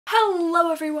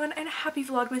Hello everyone and happy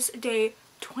Vlogmas day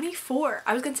 24.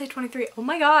 I was gonna say 23. Oh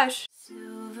my gosh.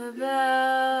 Silver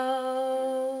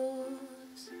bells,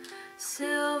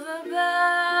 silver bells.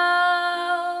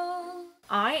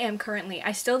 I am currently,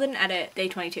 I still didn't edit day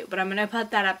 22, but I'm gonna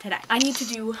put that up today. I need to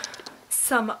do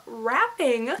some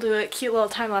wrapping. I'll do a cute little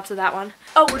time lapse of that one.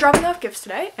 Oh, we're dropping off gifts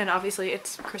today, and obviously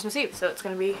it's Christmas Eve, so it's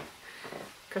gonna be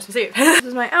Christmas Eve. This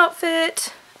is my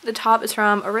outfit. The top is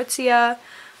from Aritzia.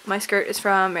 My skirt is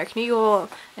from American Eagle.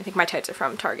 I think my tights are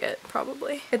from Target,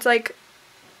 probably. It's like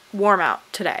warm out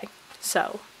today,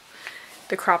 so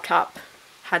the crop top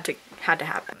had to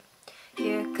happen.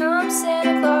 Here comes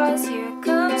Santa Claus,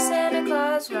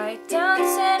 right down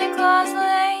Santa Claus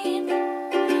Lane.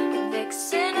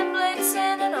 Vixen and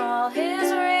Blitzen and all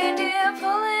his reindeer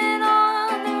pulling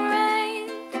on the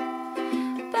rein.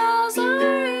 Bells are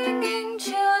ringing,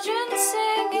 children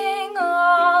singing,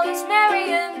 all is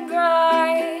merry and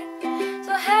bright.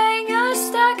 So hang your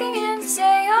stocking and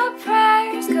say your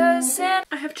prayers, 'cause Santa...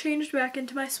 I have changed back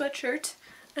into my sweatshirt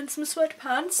and some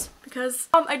sweatpants because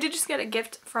I did just get a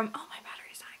gift from, oh, my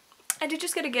battery's dying. I did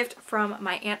just get a gift from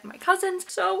my aunt and my cousins.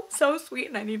 So sweet,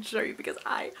 and I need to show you because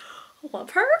I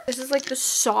love her. This is like the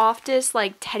softest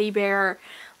like teddy bear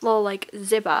little like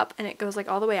zip up, and it goes like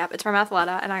all the way up. It's from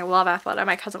Athleta, and I love Athleta.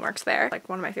 My cousin works there. Like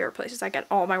one of my favorite places. I get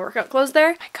all my workout clothes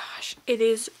there. My gosh, it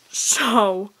is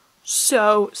so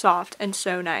soft and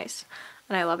so nice,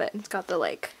 and I love it. It's got the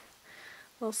like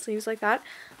little sleeves like that.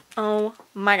 Oh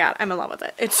my god, I'm in love with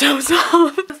it. It's so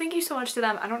soft. Thank you so much to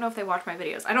them. I don't know if they watch my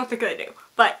videos. I don't think they do,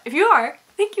 but if you are,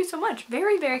 thank you so much.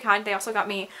 Very kind. They also got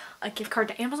me a gift card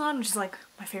to Amazon, which is like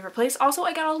my favorite place. Also,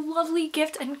 I got a lovely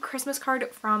gift and Christmas card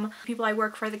from people I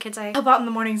work for, the kids I help out in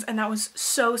the mornings, and that was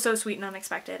so sweet and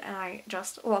unexpected, and I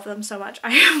just love them so much.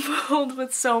 I am filled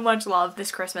with so much love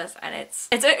this Christmas, and it's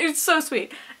so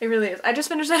sweet. It really is. I just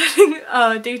finished editing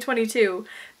day 22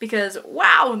 because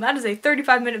wow, that is a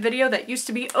 35-minute video that used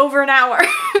to be over an hour.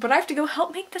 But I have to go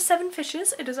help make the 7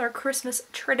 fishes. It is our Christmas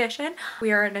tradition.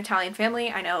 We are an Italian family.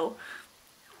 I know.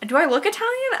 Do I look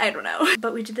Italian? I don't know.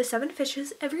 But we do the 7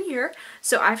 fishes every year,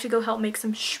 so I have to go help make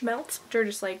some schmelts, which are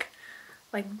just like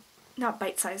not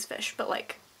bite-sized fish, but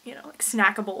like, you know, like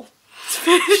snackable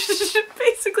fish,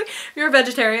 basically. If you're a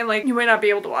vegetarian, like, you might not be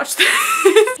able to watch this.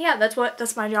 Yeah, that's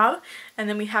my job. And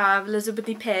then we have la zuppa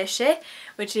di pesce,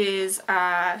 which is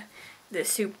the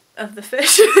soup of the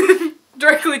fish.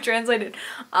 Directly translated,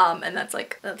 and that's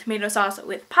like a tomato sauce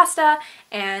with pasta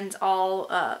and all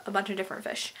a bunch of different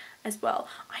fish as well.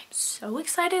 I'm so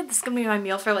excited. This is gonna be my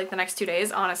meal for like the next 2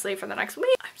 days, honestly, for the next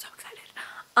week. I'm so excited.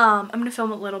 I'm gonna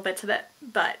film a little bit of it,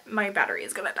 but my battery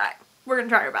is gonna die. We're gonna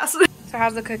try our best. So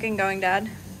how's the cooking going, Dad?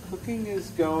 Cooking is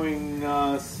going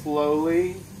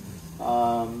slowly.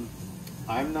 I'm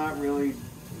not really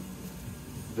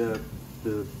the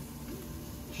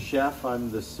chef. I'm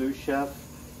the sous chef.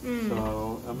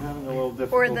 So I'm having a little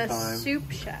difficult time. Or the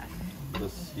soup chef. The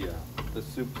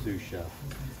soup sous chef.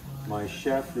 My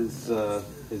chef is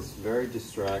very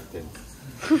distracted.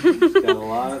 She's got a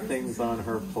lot of things on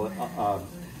her plate.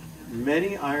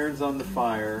 Many irons on the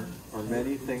fire, or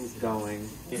many things going.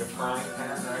 Need a frying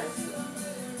pan, right?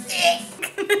 I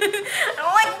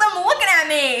don't like them looking at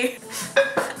me.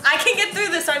 I can get through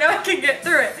this. I know I can get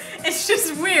through it. It's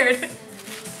just weird.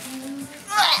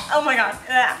 Oh my god.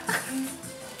 I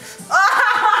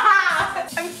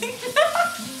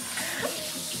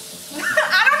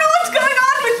don't know what's going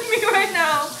on with me right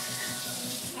now.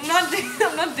 I'm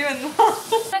not doing well.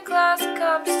 Santa Claus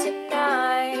comes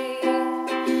tonight.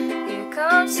 Here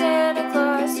comes Santa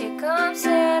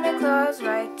Claus,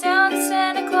 right down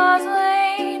Santa Claus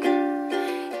Lane.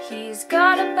 He's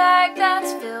got a bag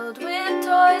that's filled with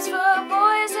toys for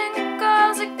boys and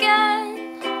girls again.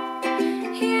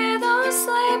 Hear those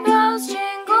sleigh bells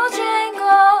jingle, jangle,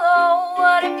 oh,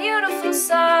 what a beautiful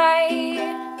sight.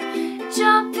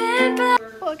 Jumping back.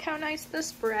 Look how nice the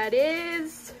spread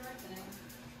is.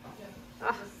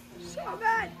 Oh, so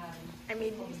bad. I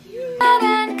mean,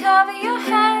 and cover your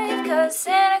head, 'cause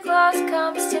Santa Claus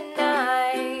comes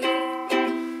tonight.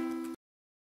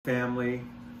 Family,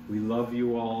 we love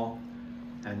you all,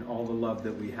 and all the love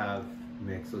that we have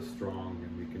makes us strong,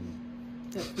 and we can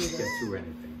get through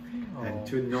anything. And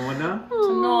to Nona,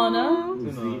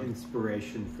 who's the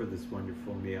inspiration for this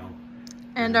wonderful meal.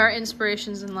 And our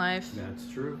inspirations in life. That's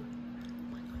true.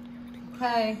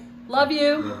 Okay. Love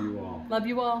you. Love you all. Love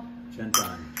you all.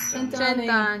 Cent'anni.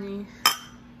 Cent'anni.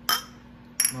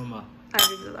 Mama. I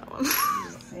already did that one.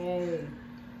 Hey.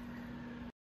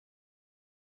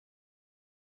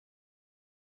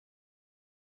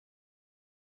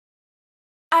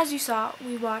 As you saw,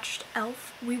 we watched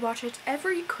Elf. We watch it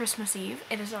every Christmas Eve.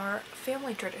 It is our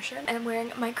family tradition. And I'm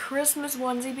wearing my Christmas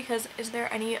onesie because is there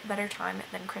any better time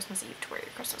than Christmas Eve to wear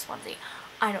your Christmas onesie?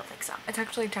 I don't think so. It's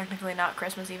actually technically not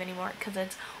Christmas Eve anymore because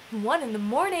it's 1 in the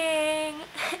morning.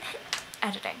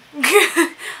 Editing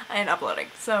and uploading.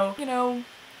 So, you know,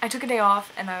 I took a day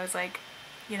off and I was like,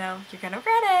 you know, you're gonna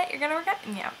regret it. You're gonna regret it.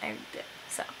 And yeah, I did.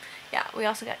 So. Yeah, we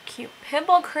also got cute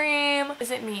pimple cream.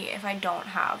 Is it me if I don't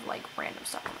have like random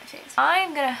stuff on my face?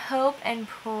 I'm gonna hope and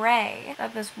pray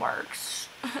that this works.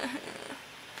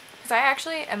 Because I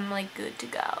actually am like good to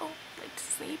go. Like to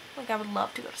sleep. Like I would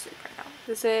love to go to sleep right now.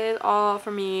 This is all for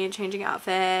me changing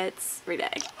outfits every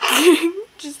day.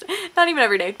 Just not even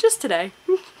every day, just today.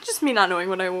 Just me not knowing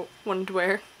what I wanted to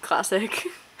wear. Classic.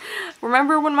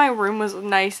 Remember when my room was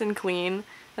nice and clean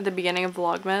at the beginning of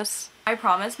Vlogmas? I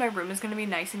promise my room is gonna be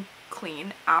nice and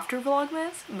clean after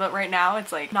Vlogmas, but right now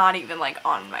it's like not even like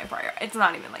on my it's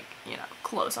not even like, you know,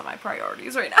 close on my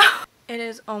priorities right now. It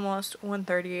is almost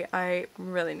 1:30. I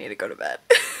really need to go to bed.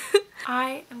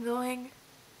 I am going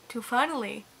to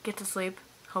finally get to sleep,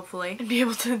 hopefully, and be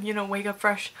able to, you know, wake up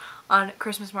fresh on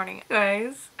Christmas morning.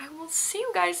 Guys, I will see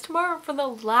you guys tomorrow for the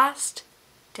last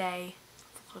day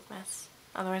of Vlogmas,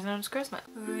 otherwise known as Christmas.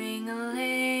 Ring-a-ling,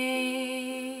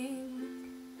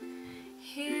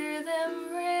 hear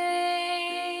them ring.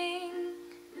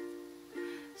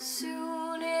 Soon